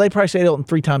again. Well, they probably stay at Hilton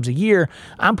 3 times a year.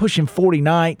 I'm pushing 40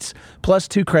 nights, plus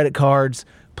 2 credit cards,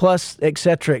 plus et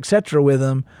cetera with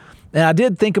them. And I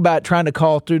did think about trying to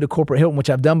call through the corporate Hilton, which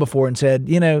I've done before, and said,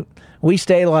 we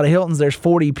stay at a lot of Hiltons. There's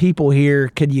 40 people here.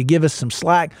 Could you give us some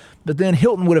slack? But then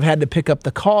Hilton would have had to pick up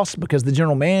the cost because the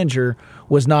general manager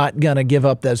was not going to give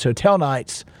up those hotel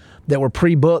nights that were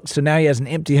pre-booked. So now he has an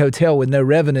empty hotel with no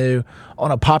revenue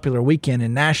on a popular weekend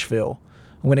in Nashville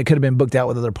when it could have been booked out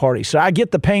with other parties. So I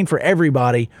get the pain for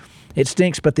everybody. It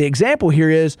stinks. But the example here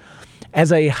is,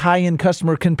 as a high-end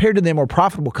customer compared to the more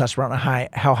profitable customer, I don't know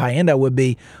how high-end I would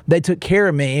be, they took care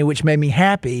of me, which made me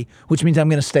happy, which means I'm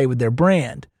going to stay with their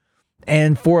brand.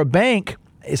 And for a bank,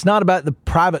 it's not about the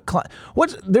private client.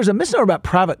 There's a misnomer about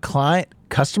private client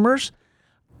customers.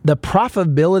 The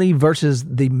profitability versus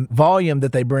the volume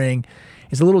that they bring.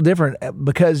 is a little different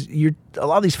because a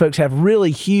lot of these folks have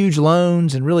really huge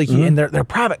loans and really and they're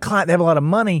private client. They have a lot of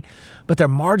money, but their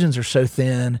margins are so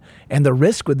thin and the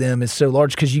risk with them is so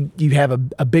large because you have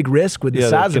a big risk with the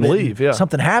size of it. Leave,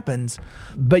 something happens,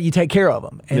 but you take care of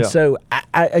them. And so,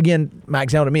 I, again, my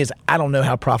example to me is I don't know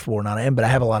how profitable or not I am, but I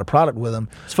have a lot of product with them.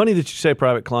 It's funny that you say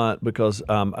private client because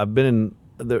I've been in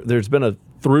there's been a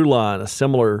through line, a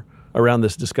similar around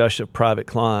this discussion of private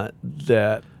client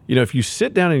that, if you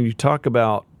sit down and you talk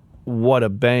about what a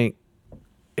bank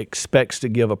expects to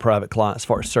give a private client as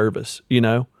far as service,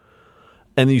 and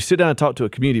then you sit down and talk to a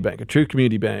community bank, a true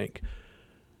community bank,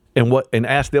 and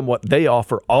ask them what they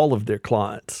offer all of their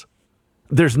clients.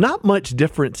 There's not much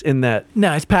difference in that.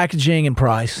 No, it's packaging and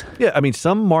price. Yeah, I mean,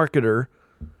 some marketer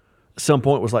at some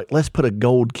point was like, let's put a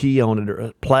gold key on it or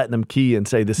a platinum key and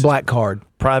say this black card,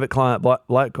 private client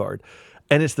black card.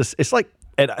 And it's like,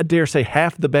 and I dare say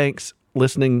half the banks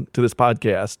listening to this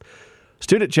podcast,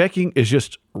 student checking is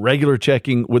just regular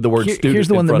checking with the word student. Here's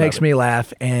the one that makes me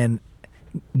laugh, and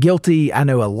guilty. I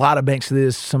know a lot of banks do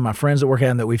this. Some of my friends that work at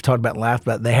them that we've talked about and laughed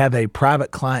about, they have a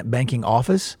private client banking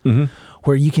office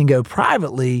where you can go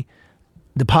privately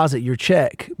deposit your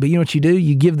check. But you know what you do?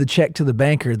 You give the check to the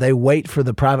banker. They wait for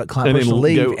the private client person to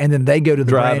leave, and then they go to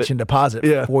the branch and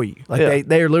deposit for you. Like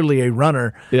they are literally a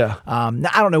runner. Yeah. Now,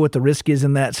 I don't know what the risk is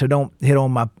in that, so don't hit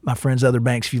on my friends' other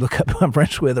banks if you look up who I'm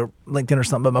friends with or LinkedIn or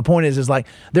something. But my point is like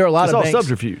there are a lot of banks. It's all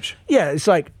subterfuge. Yeah, it's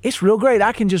like, it's real great.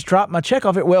 I can just drop my check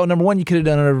off it. Well, number one, you could have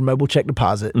done it over mobile check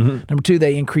deposit. Number two,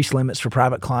 they increase limits for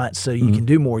private clients so you can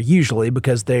do more usually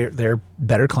because they're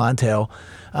better clientele.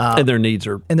 And their needs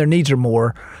are more.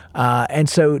 And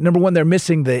so, number one, they're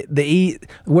missing the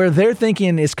where they're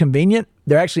thinking is convenient.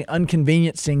 They're actually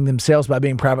inconveniencing themselves by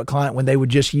being private client when they would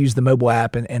just use the mobile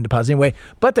app and deposit anyway.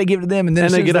 But they give it to them, and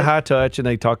then they get a high touch, and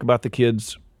they talk about the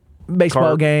kids'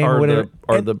 baseball game or whatever,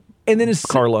 and then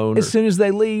car loan. As soon as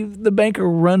they leave, the banker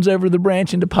runs over to the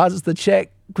branch and deposits the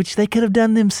check, which they could have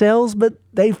done themselves, but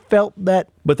they felt that.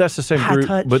 But that's the same group.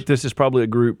 Touch. But this is probably a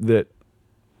group that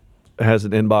has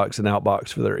an inbox and outbox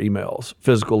for their emails,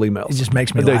 physical emails. It just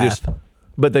makes me laugh.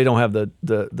 But they don't have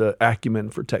the acumen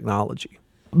for technology.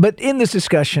 But in this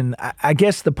discussion, I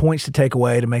guess the points to take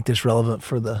away to make this relevant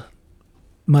for the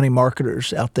money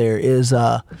marketers out there is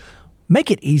make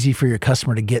it easy for your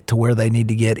customer to get to where they need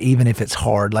to get, even if it's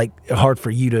hard, like hard for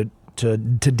you to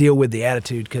deal with the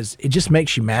attitude, because it just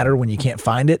makes you matter when you can't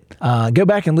find it. Go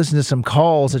back and listen to some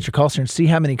calls at your call center and see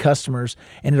how many customers,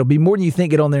 and it'll be more than you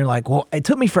think. Get on there and like, well, it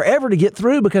took me forever to get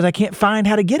through because I can't find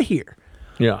how to get here.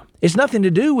 Yeah. It's nothing to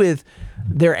do with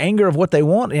their anger of what they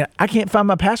want. I can't find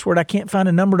my password. I can't find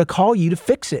a number to call you to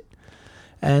fix it.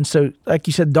 And so, like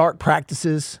you said, dark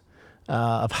practices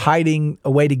of hiding a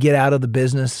way to get out of the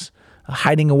business,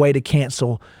 hiding a way to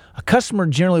cancel. A customer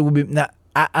generally will be... Now,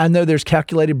 I know there's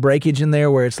calculated breakage in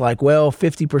there where it's like, well,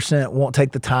 50% won't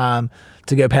take the time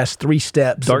to go past 3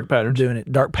 steps. Dark patterns. Doing it.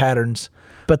 Dark patterns.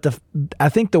 But I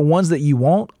think the ones that you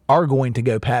want are going to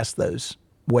go past those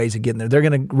ways of getting there. They're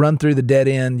going to run through the dead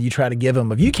end you try to give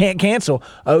them. If you can't cancel,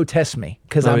 test me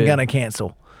because I'm going to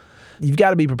cancel. You've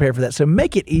got to be prepared for that. So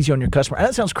make it easy on your customer. And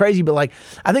that sounds crazy, but like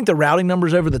I think the routing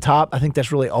number's over the top. I think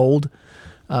that's really old.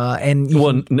 And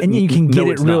you can get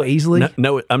it real easily.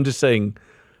 No, I'm just saying,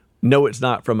 no, it's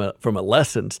not from a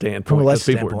lesson standpoint because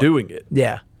people are doing it.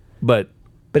 Yeah. But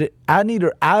I need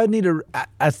to,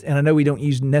 and I know we don't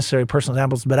use necessarily personal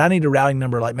examples, but I need a routing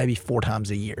number like maybe 4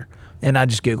 times a year. And I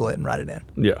just Google it and write it in.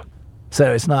 Yeah.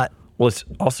 So it's not. Well, it's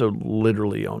also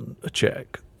literally on a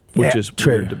check, which is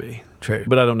weird to me. True.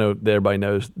 But I don't know that everybody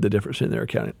knows the difference in their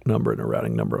account number and a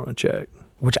routing number on a check.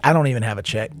 Which I don't even have a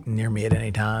check near me at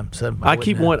any time. So I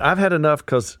keep one. I've had enough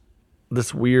because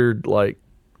this weird, like,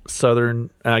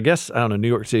 Southern, and I guess, I don't know, New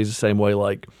York City is the same way,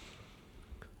 like,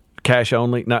 cash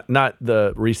only. Not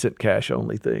the recent cash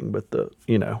only thing, but the,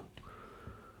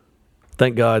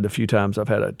 thank God a few times I've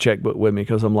had a checkbook with me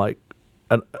because I'm like,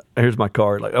 here's my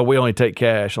card. Like, we only take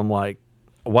cash. I'm like,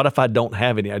 what if I don't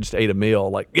have any? I just ate a meal.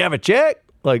 Like, you have a check?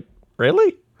 Like,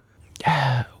 really?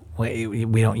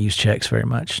 We don't use checks very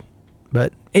much.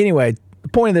 But anyway, the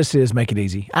point of this is make it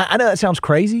easy. I know that sounds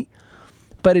crazy,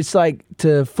 but it's like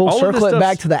to full circle it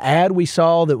back to the ad we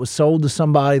saw that was sold to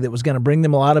somebody that was going to bring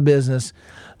them a lot of business,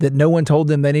 that no one told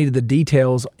them they needed the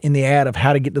details in the ad of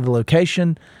how to get to the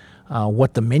location,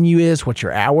 what the menu is, what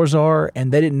your hours are,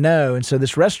 and they didn't know. And so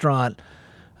this restaurant,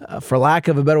 for lack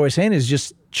of a better way of saying it, is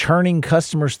just churning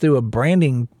customers through a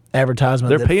branding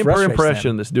advertisement. They're paying per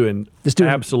impression that's doing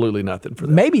absolutely nothing for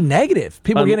them. Maybe negative.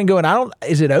 People are getting going,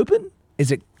 is it open? Is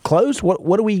it closed?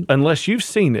 What do we... Unless you've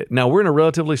seen it. Now, we're in a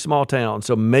relatively small town,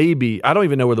 so maybe... I don't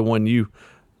even know where the one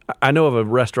I know of a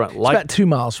restaurant It's about like 2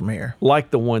 miles from here.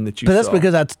 the one that you But that's saw.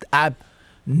 because I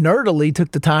nerdily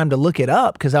took the time to look it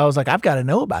up because I was like, I've got to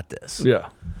know about this. Yeah.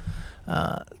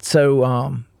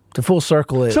 So to full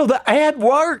circle it, So the ad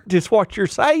worked is what you're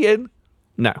saying.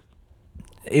 No.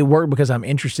 it worked because I'm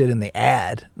interested in the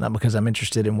ad, not because I'm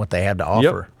interested in what they have to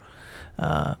offer.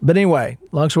 But anyway,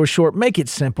 long story short, make it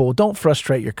simple. Don't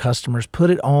frustrate your customers. Put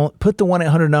the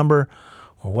 1-800 number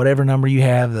or whatever number you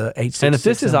have, the 866 And if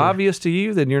this is number. obvious to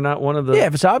you, then you're not one of the... Yeah,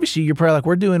 if it's obvious to you, you're probably like,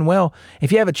 we're doing well.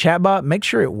 If you have a chat bot, make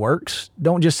sure it works.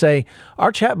 Don't just say,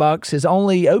 our chat box is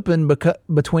only open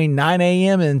between 9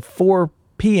 a.m. and 4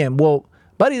 p.m. Well,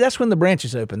 buddy, that's when the branch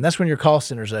is open. That's when your call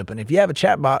center's open. If you have a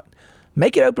chat bot,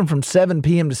 make it open from 7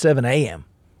 p.m. to 7 a.m.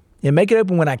 And make it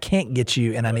open when I can't get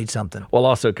you and I need something. Well,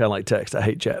 also kind of like text. I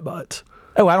hate chat bots.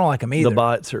 Oh, I don't like them either. The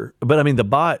bots are... But I mean, the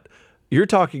bot... You're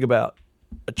talking about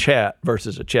a chat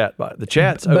versus a chat bot. The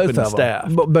chat's open and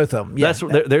staffed. Both of them. Yeah. That's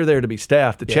what they're there to be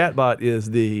staffed. The chat bot is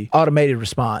the... automated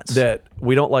response. that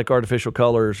we don't like artificial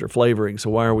colors or flavoring, so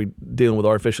why are we dealing with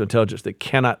artificial intelligence that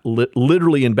cannot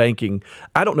literally in banking?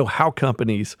 I don't know how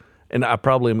companies, and I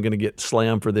probably am going to get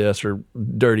slammed for this or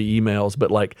dirty emails,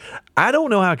 but like I don't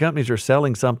know how companies are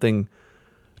selling something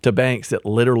to banks that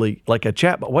literally like a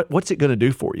chatbot. What's it going to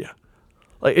do for you?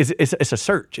 Like it's a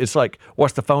search. It's like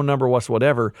what's the phone number, what's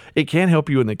whatever. It can help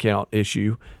you in the account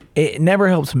issue. It never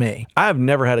helps me. I've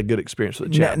never had a good experience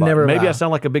with a chatbot. Never Maybe have. I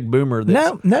sound like a big boomer.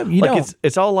 No, you like don't.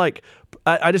 It's all like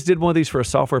I just did one of these for a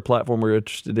software platform we're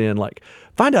interested in. Like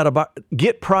find out about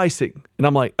get pricing, and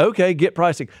I'm like, okay, get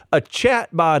pricing. A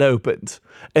chatbot opens,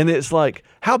 and it's like,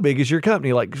 how big is your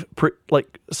company? Like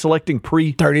selecting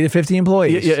 30 to 50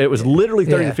 employees. Yeah, it was literally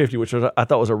 30 Yeah. to 50, which I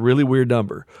thought was a really weird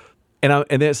number. And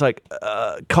then it's like,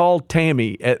 call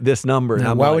Tammy at this number.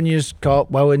 And Why wouldn't you just call?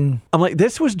 Why wouldn't? I'm like,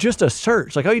 this was just a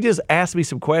search. Like, all you did is ask me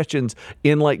some questions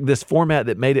in like this format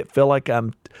that made it feel like I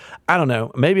don't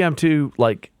know, maybe I'm too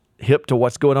like hip to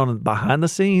what's going on behind the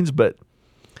scenes. But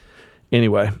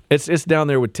anyway, it's down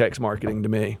there with text marketing to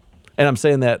me. And I'm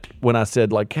saying that when I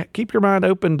said like, keep your mind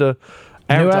open to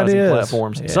advertising ideas.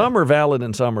 platforms. Yeah. Some are valid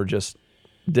and some are just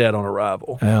dead on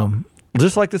arrival.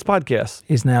 Just like this podcast.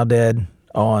 He's now dead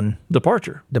on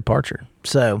Departure.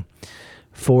 So,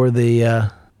 for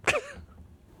the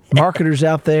marketers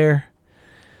out there,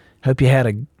 hope you had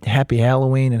a happy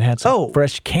Halloween and had some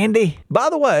fresh candy. By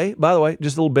the way,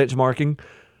 just a little benchmarking.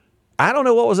 I don't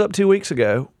know what was up 2 weeks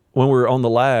ago when we were on the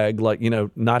lag, like,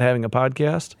 not having a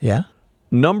podcast. Yeah.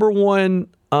 Number one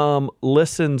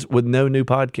listens with no new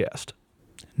podcast.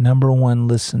 Number one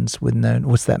listens with no.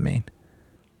 What's that mean?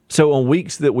 So on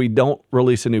weeks that we don't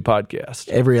release a new podcast.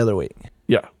 Every other week.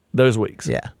 Yeah, those weeks.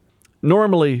 Yeah.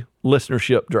 Normally,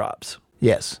 listenership drops.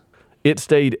 Yes. It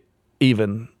stayed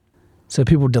even. So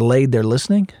people delayed their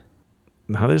listening?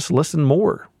 Now they just listen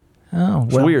more. Oh,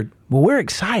 It's weird. Well, we're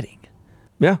exciting.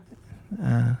 Yeah.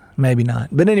 Maybe not.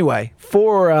 But anyway,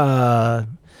 for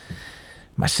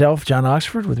myself, John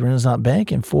Oxford with Renaissance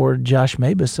Bank, and for Josh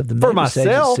Mabus of the For Mabus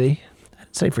myself? Agency. I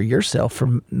didn't say for yourself,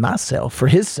 for myself, for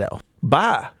his self.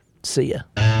 Bye. See ya.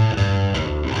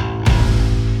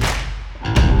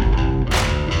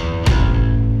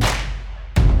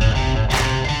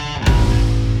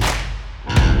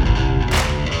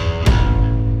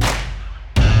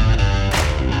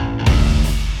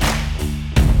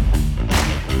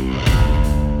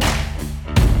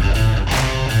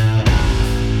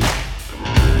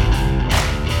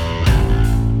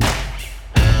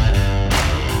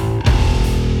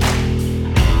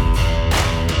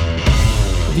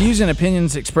 The views and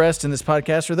opinions expressed in this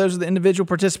podcast are those of the individual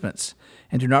participants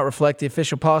and do not reflect the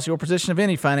official policy or position of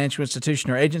any financial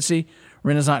institution or agency,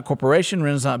 Renaissance Corporation,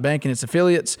 Renaissance Bank and its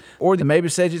affiliates, or the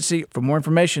Mabus Agency. For more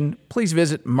information, please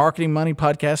visit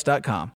marketingmoneypodcast.com.